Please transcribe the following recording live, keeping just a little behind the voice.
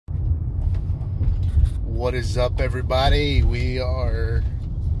What is up, everybody? We are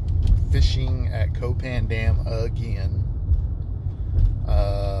fishing at Copan Dam again.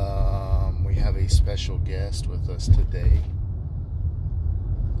 We have a special guest with us today.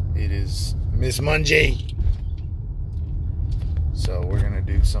 It is MrsMungee. So we're gonna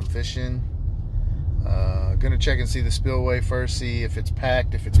do some fishing. Gonna check and see the spillway first, see if it's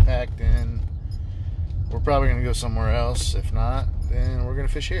packed. If it's packed, then we're probably gonna go somewhere else. If not, then we're gonna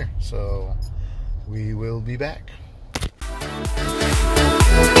fish here. So we will be back.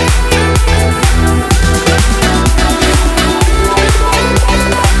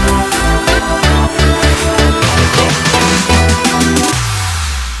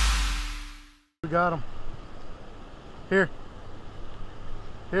 We got him. Here.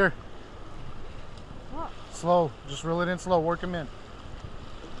 Here. What? Slow. Just reel it in slow. Work him in.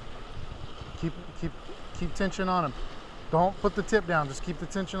 Keep tension on him. Don't put the tip down. Just keep the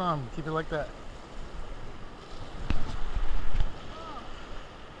tension on him. Keep it like that.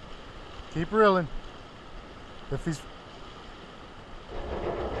 Keep reeling. If he's...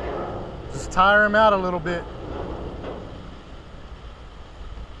 Just tire him out a little bit.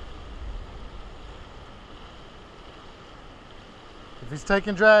 If he's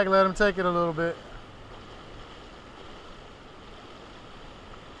taking drag, let him take it a little bit.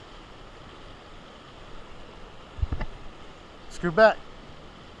 Scoot back.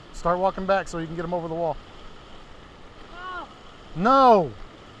 Start walking back so you can get him over the wall. No!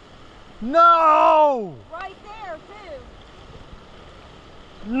 No! Right there, too.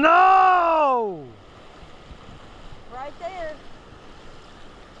 No! Right there.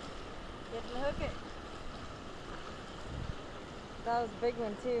 Get him to hook it. That was a big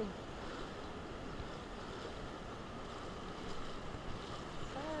one, too.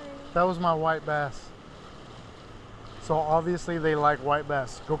 Sorry. That was my white bass. So obviously they like white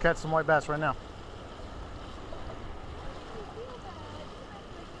bass. Go catch some white bass right now.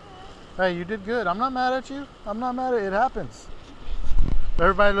 Hey, you did good. I'm not mad at you. I'm not mad at it. It happens.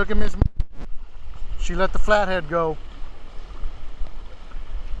 Everybody look at Miss. She let the flathead go.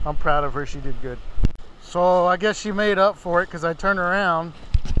 I'm proud of her. She did good. So I guess she made up for it because I turned around.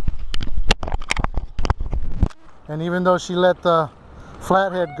 And even though she let the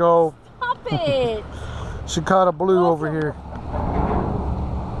flathead go. Stop it. She caught a blue over here.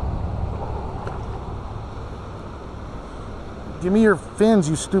 Give me your fins,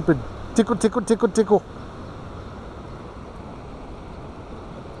 you stupid. Tickle, tickle, tickle, tickle.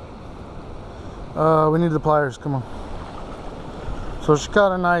 We need the pliers, come on. So she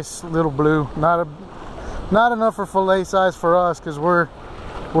caught a nice little blue. Not enough for fillet size for us because we're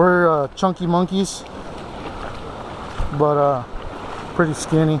chunky monkeys. But pretty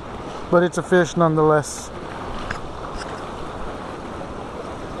skinny. But it's a fish nonetheless.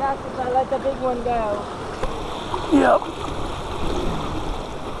 That's because I let the big one go. Yep.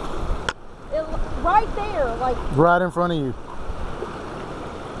 Right there, like... Right in front of you.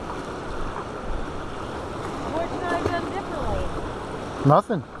 What should I have done differently?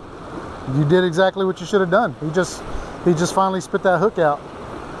 Nothing. You did exactly what you should have done. He just finally spit that hook out.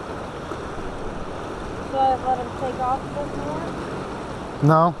 Should I let him take off a bit more?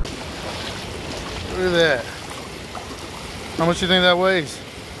 No. Look at that. How much do you think that weighs?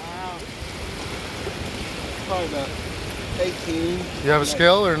 Probably about 18. You have a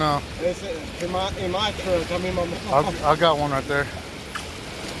scale or no? It's in my truck. I mean, my mom. I've got one right there.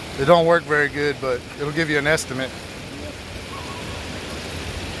 It don't work very good, but it'll give you an estimate.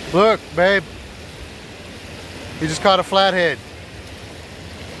 Look, babe. He just caught a flathead.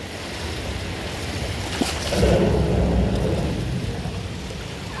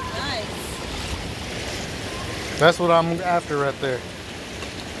 Nice. That's what I'm after right there.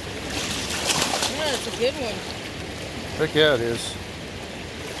 Yeah, it's a good one. Heck yeah, it is.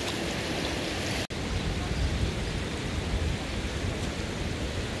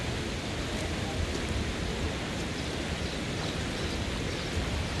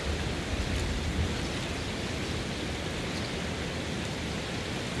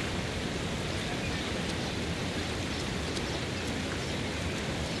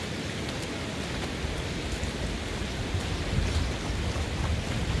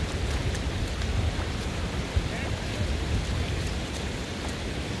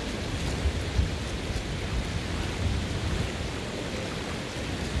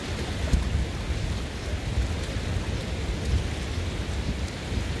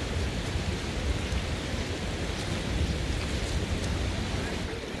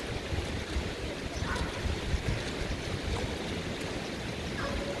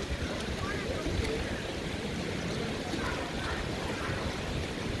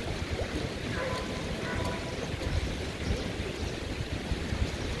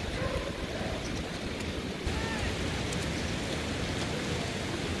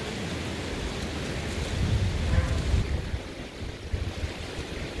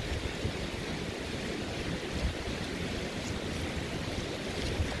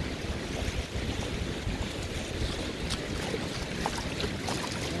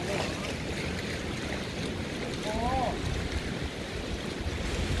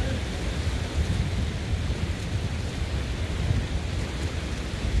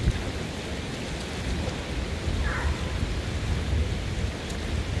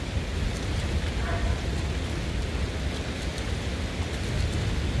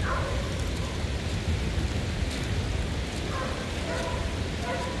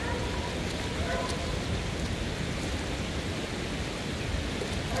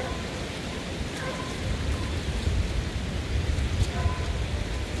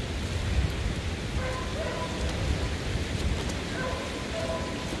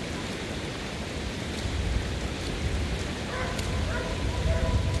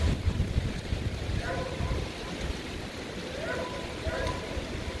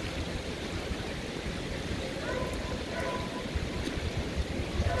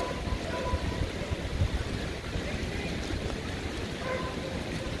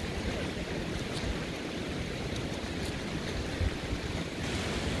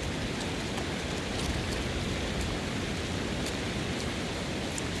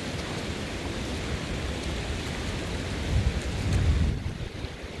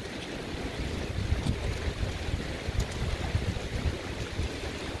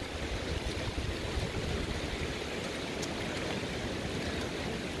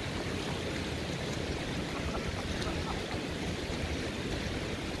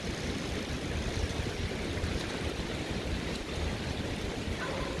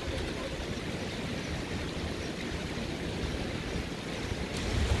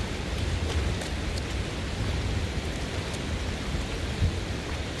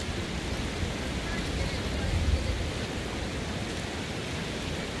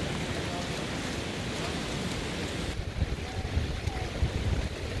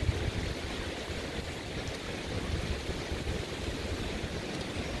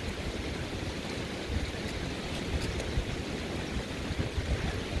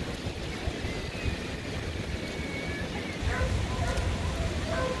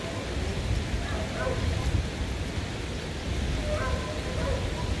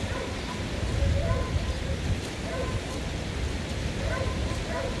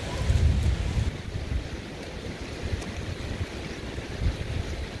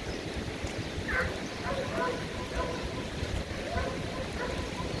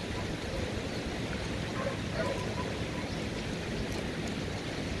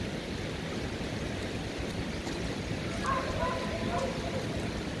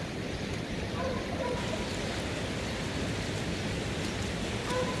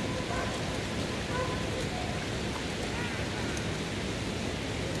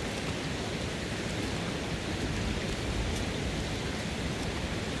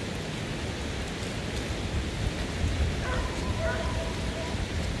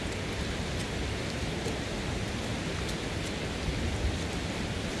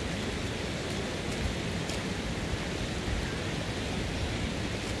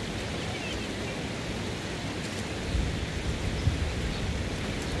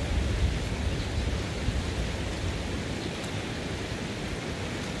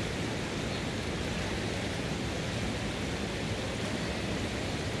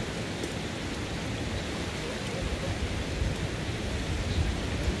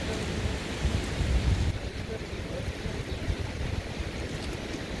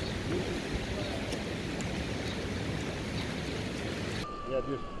 Yeah,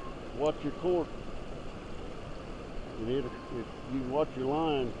 just watch your cork. And if you watch your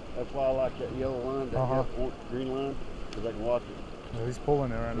line, that's why I like that yellow line, that yellow, green line, because I can watch it. Yeah, he's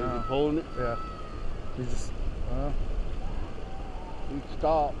pulling it right now. Is he pulling it? Yeah. He's just, He'd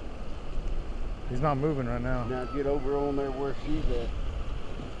stop. He's not moving right now. Now get over on there where she's at.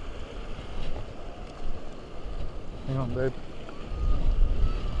 Hang on, babe.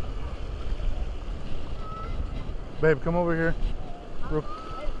 Babe, come over here. Real,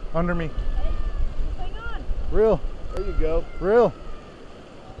 under me. Hang on. Real. There you go. Real.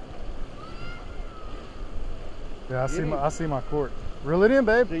 Yeah, I see my cork. Reel it in,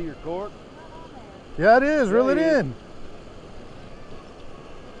 babe. See your cork? Yeah, it is. Reel it in.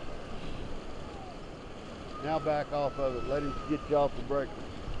 Now back off of it. Let him get you off the breaker.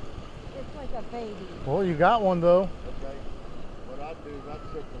 It's like a baby. Well, you got one though. Okay. What I'd do is I'd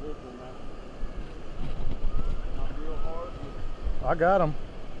set the hook on that. Not real hard. I got him.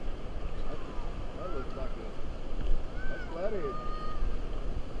 That looks like that's flathead.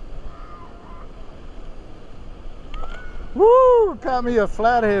 Woo! Caught me a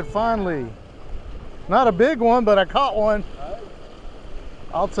flathead finally. Not a big one, but I caught one. Right.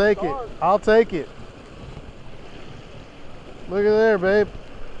 I'll take it. I'll take it. Look at there, babe.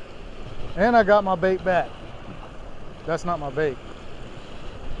 And I got my bait back. That's not my bait.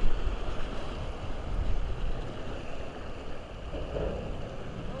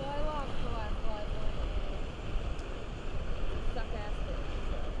 Well, I lost the last live one. Suck ass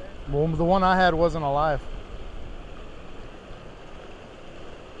fish. Well, the one I had wasn't alive.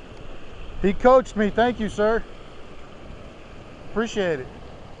 He coached me. Thank you, sir. Appreciate it.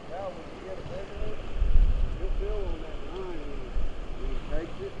 Now, when you get a bigger one, you'll feel on that line when he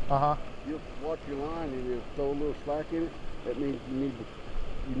takes it. You'll watch your line and it'll throw a little slack in it. That means you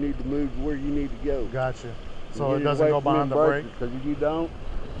need to move where you need to go. Gotcha. So it doesn't go behind the brake? Because if you don't,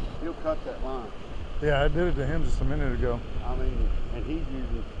 he'll cut that line. Yeah, I did it to him just a minute ago. I mean, and he's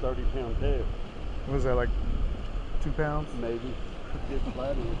using 30-pound tail. What was that, like 2 pounds? Maybe. Get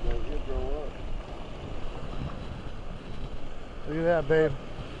flathead, he'll grow up. Look at that, babe.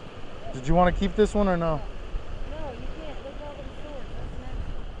 Did you want to keep this one or no? No, you can't. Look at all them swords. That's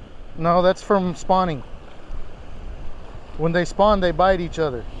nasty. No, that's from spawning. When they spawn, they bite each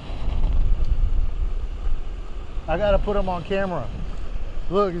other. I gotta put him on camera.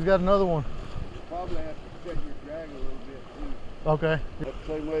 Look, he's got another one. You probably have to set your drag a little bit too. Okay. That's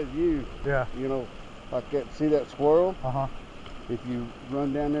the same way as you. Yeah. You know, like that. See that swirl? Uh-huh. If you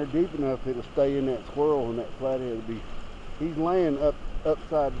run down there deep enough, it'll stay in that swirl, and that flathead will be. He's laying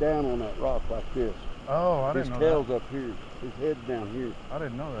upside down on that rock like this. Oh, I didn't know that. His tail's up here. His head's down here. I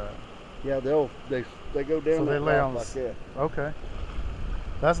didn't know that. Yeah, they go down So that they lay rock on like that. Okay.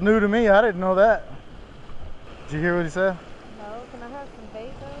 That's new to me. I didn't know that. Did you hear what he said? No, can I have some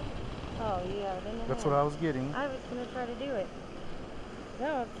bait though? Oh yeah, then That's what I was getting. I was gonna try to do it.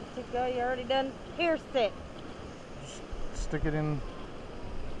 No, to go. You already done pierced it. Stick it in.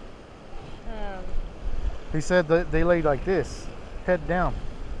 Um, He said that they lay like this, head down.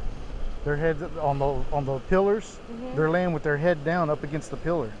 Their heads on the pillars. They're laying with their head down up against the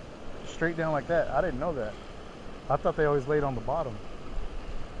pillar, straight down like that. I didn't know that. I thought they always laid on the bottom.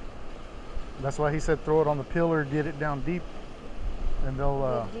 That's why he said throw it on the pillar, get it down deep, and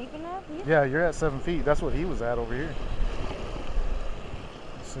they'll. deep enough? Yeah, you're at 7 feet. That's what he was at over here.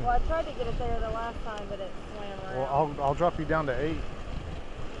 Well, I tried to get it there the last time, but it swam around. Well, I'll drop you down to 8.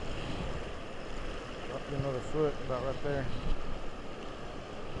 Drop you another foot, about right there.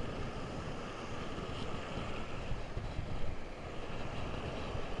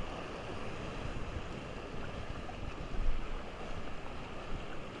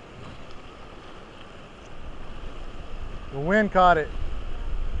 The wind caught it.